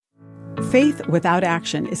Faith without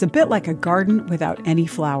action is a bit like a garden without any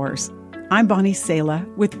flowers. I'm Bonnie Sala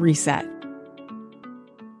with Reset.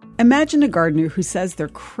 Imagine a gardener who says they're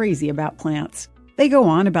crazy about plants. They go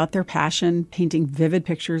on about their passion, painting vivid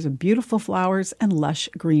pictures of beautiful flowers and lush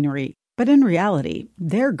greenery. But in reality,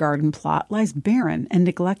 their garden plot lies barren and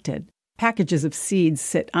neglected. Packages of seeds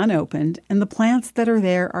sit unopened, and the plants that are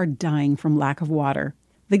there are dying from lack of water.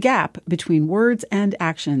 The gap between words and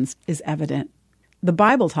actions is evident. The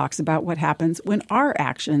Bible talks about what happens when our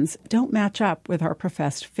actions don't match up with our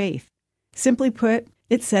professed faith. Simply put,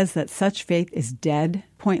 it says that such faith is dead,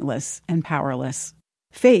 pointless, and powerless.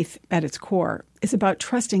 Faith, at its core, is about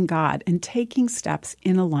trusting God and taking steps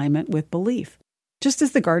in alignment with belief. Just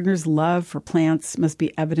as the gardener's love for plants must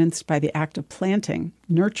be evidenced by the act of planting,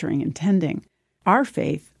 nurturing, and tending, our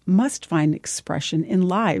faith must find expression in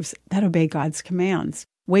lives that obey God's commands,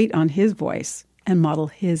 wait on His voice, and model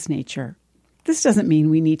His nature. This doesn't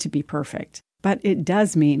mean we need to be perfect, but it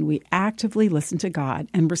does mean we actively listen to God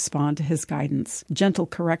and respond to His guidance, gentle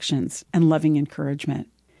corrections, and loving encouragement.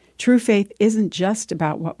 True faith isn't just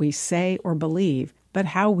about what we say or believe, but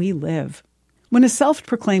how we live. When a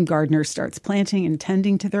self-proclaimed gardener starts planting and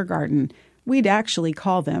tending to their garden, we'd actually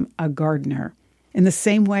call them a gardener. In the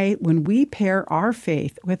same way, when we pair our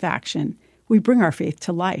faith with action, we bring our faith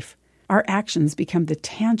to life. Our actions become the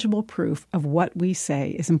tangible proof of what we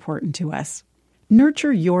say is important to us.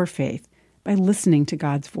 Nurture your faith by listening to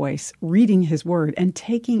God's voice, reading His Word, and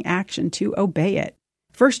taking action to obey it.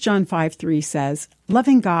 1 John 5:3 says,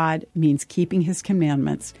 "Loving God means keeping His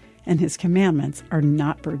commandments, and His commandments are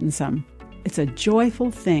not burdensome." It's a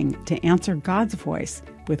joyful thing to answer God's voice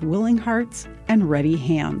with willing hearts and ready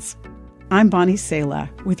hands. I'm Bonnie Sala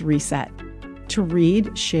with Reset. To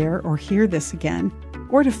read, share, or hear this again,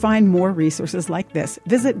 or to find more resources like this,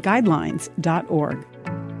 visit guidelines.org.